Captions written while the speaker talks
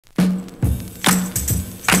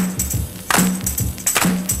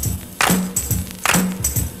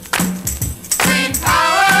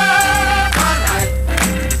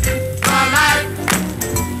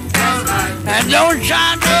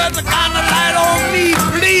just a kind of light on me,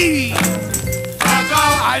 please.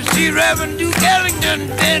 I see Reverend Duke Ellington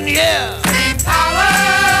been here. Green power,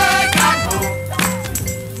 got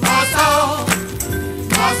more soul,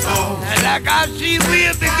 more soul. And like I see,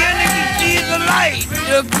 we're beginning to see the light,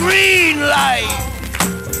 the green light.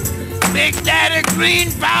 Big Daddy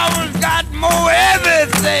Green Power's got more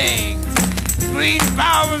everything. Green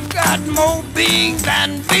Power's got more beans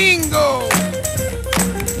than bingo.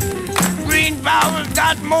 Green Power's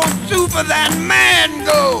got more super than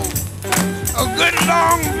mango. A good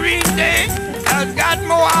long green day has got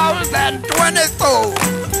more hours than 24.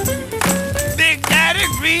 Big Daddy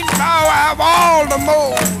Green Power have all the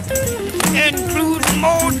modes, including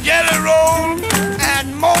more jelly rolls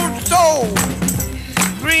and more soul.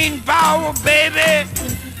 Green Power, baby.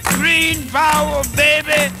 Green Power,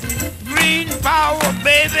 baby. Green Power,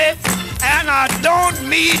 baby. And I don't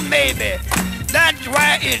mean maybe. That's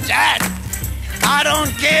where it's at. I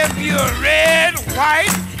don't care if you're red, white,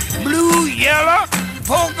 blue, yellow,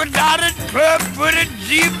 polka dotted, club footed,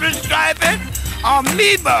 zebra striped,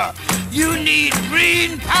 amoeba. You need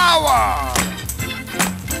green power.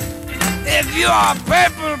 If you are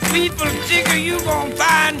purple people seeker, you gon'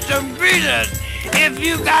 find some greasers. If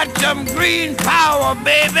you got some green power,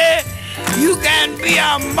 baby, you can be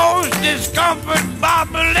a most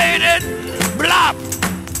discomfort-bobulated blop.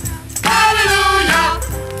 Hallelujah.